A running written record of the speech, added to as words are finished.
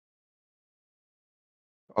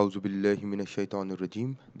أعوذ بالله من الشيطان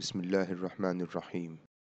الرجيم بسم الله الرحمن الرحيم.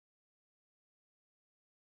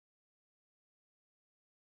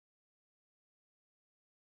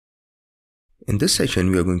 In this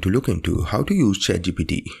session, we are going to look into how to use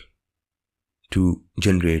ChatGPT to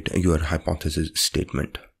generate your hypothesis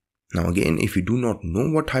statement. Now again, if you do not know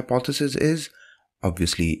what hypothesis is,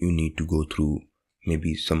 obviously you need to go through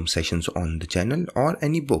maybe some sessions on the channel or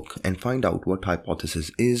any book and find out what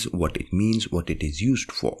hypothesis is, what it means, what it is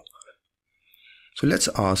used for. So let's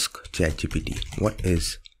ask ChatGPT, what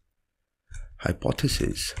is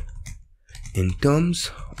hypothesis in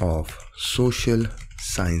terms of social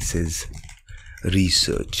sciences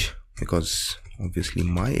research? Because obviously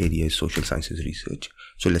my area is social sciences research,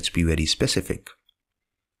 so let's be very specific.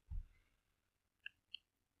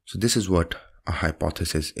 So this is what a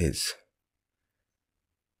hypothesis is: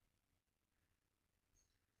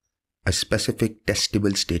 a specific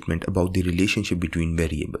testable statement about the relationship between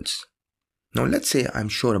variables. Now let's say I'm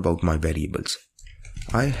sure about my variables.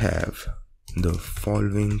 I have the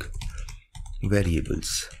following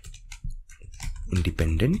variables.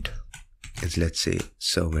 Independent is, let's say,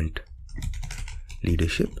 servant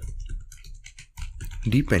leadership.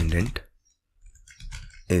 Dependent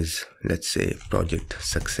is, let's say, project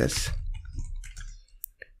success.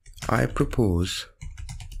 I propose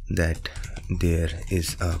that there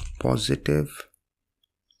is a positive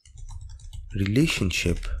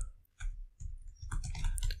relationship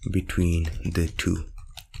between the two.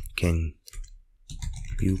 Can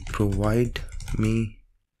you provide me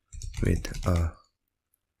with a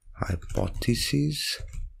hypothesis?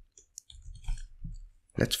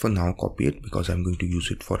 Let's for now copy it because I'm going to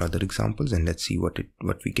use it for other examples, and let's see what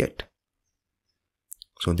we get.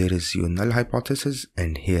 So there is your null hypothesis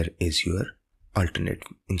and here is your alternate.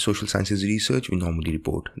 In social sciences research, we normally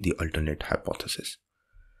report the alternate hypothesis.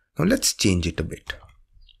 Now let's change it a bit.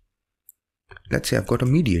 Let's say I've got a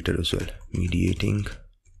mediator as well, mediating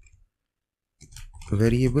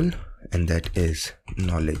variable, and that is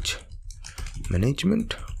knowledge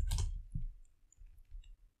management.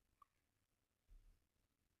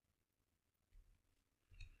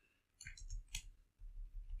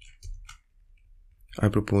 I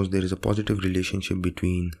propose there is a positive relationship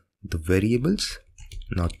between the variables,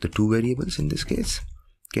 not the two variables in this case.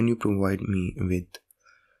 Can you provide me with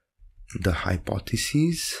the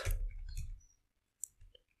hypotheses?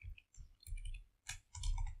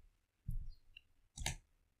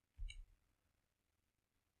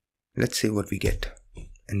 Let's say what we get,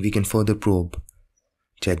 and we can further probe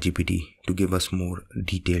ChatGPT to give us more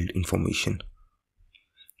detailed information.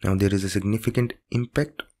 Now there is a significant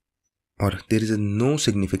impact, or there is a no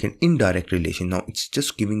significant indirect relation. Now it's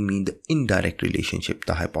just giving me the indirect relationship,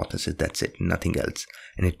 the hypothesis, that's it, nothing else.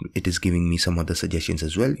 And it is giving me some other suggestions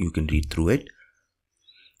as well. You can read through it.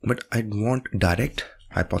 But I want direct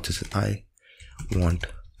hypothesis. I want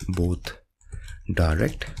both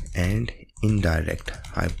direct and indirect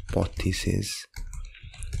hypothesis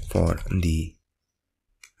for the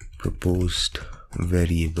proposed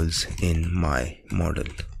variables in my model.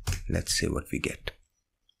 Let's see what we get.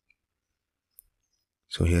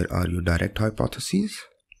 So here are your direct hypotheses.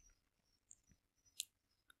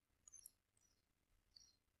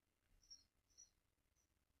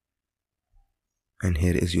 And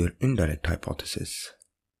here is your indirect hypothesis.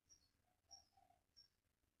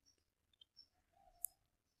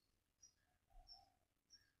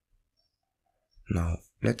 Now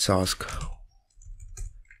let's ask,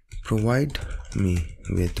 provide me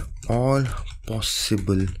with all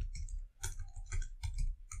possible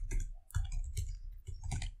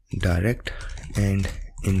direct and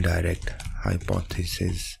indirect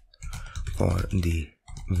hypotheses for the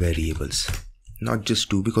variables. Not just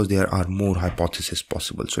two, because there are more hypotheses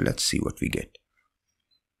possible. So let's see what we get.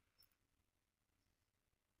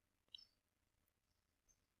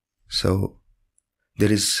 So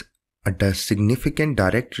there is a significant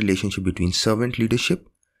direct relationship between servant leadership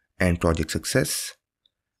and project success.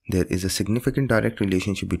 There is a significant direct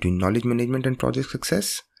relationship between knowledge management and project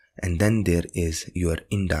success. And then there is your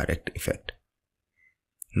indirect effect.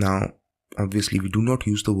 Now, obviously, we do not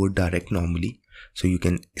use the word direct normally, so you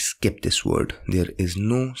can skip this word. There is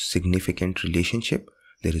no significant relationship.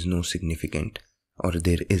 There is no significant, or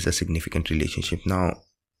there is a significant relationship. Now,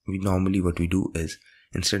 what we do is,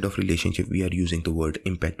 instead of relationship, we are using the word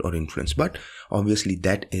impact or influence. But obviously,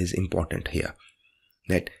 that is important here,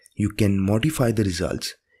 that you can modify the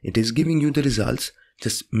results. It is giving you the results.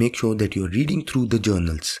 Just make sure that you're reading through the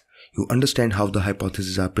journals. You understand how the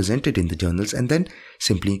hypotheses are presented in the journals, and then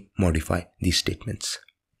simply modify these statements.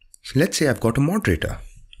 So let's say I've got a moderator.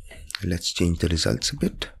 Let's change the results a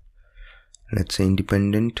bit. let's say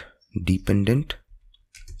independent, dependent,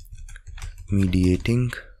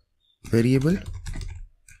 mediating variable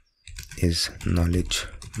is knowledge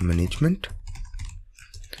management.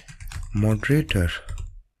 Moderator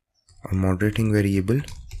or moderating variable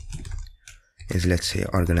is, let's say,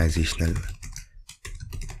 organizational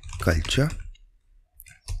culture.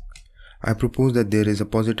 I propose that there is a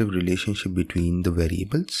positive relationship between the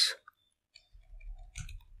variables.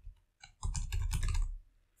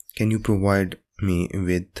 Can you provide me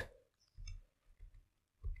with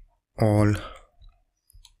all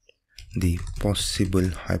the possible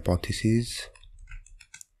hypotheses?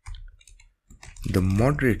 The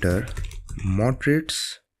moderator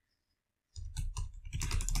moderates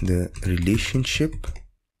the relationship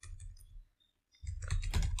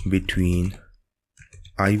between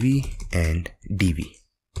IV and DV.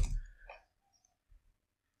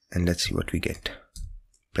 And let's see what we get.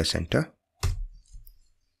 Press enter.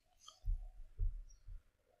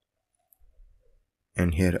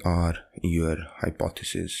 And here are your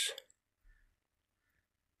hypotheses.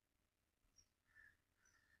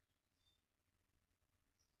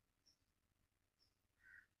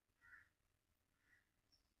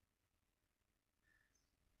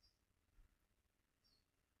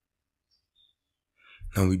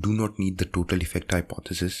 Now we do not need the total effect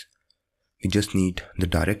hypothesis. We just need the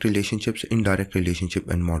direct relationships, indirect relationship,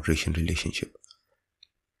 and moderation relationship.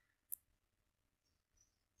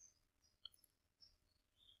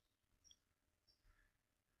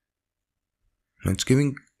 Now it's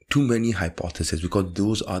giving too many hypotheses because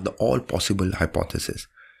those are the all possible hypotheses.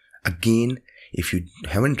 Again, if you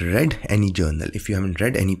haven't read any journal, if you haven't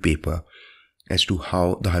read any paper as to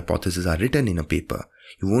how the hypotheses are written in a paper,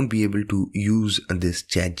 you won't be able to use this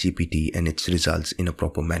ChatGPT and its results in a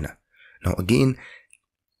proper manner. Now again,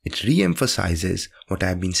 it re-emphasizes what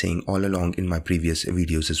I've been saying all along in my previous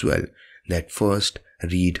videos as well, that first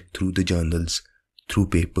read through the journals, through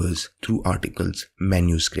papers, through articles,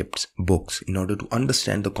 manuscripts, books, in order to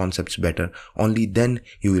understand the concepts better. Only then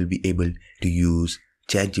you will be able to use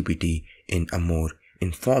ChatGPT in a more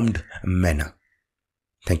informed manner.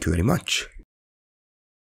 Thank you very much.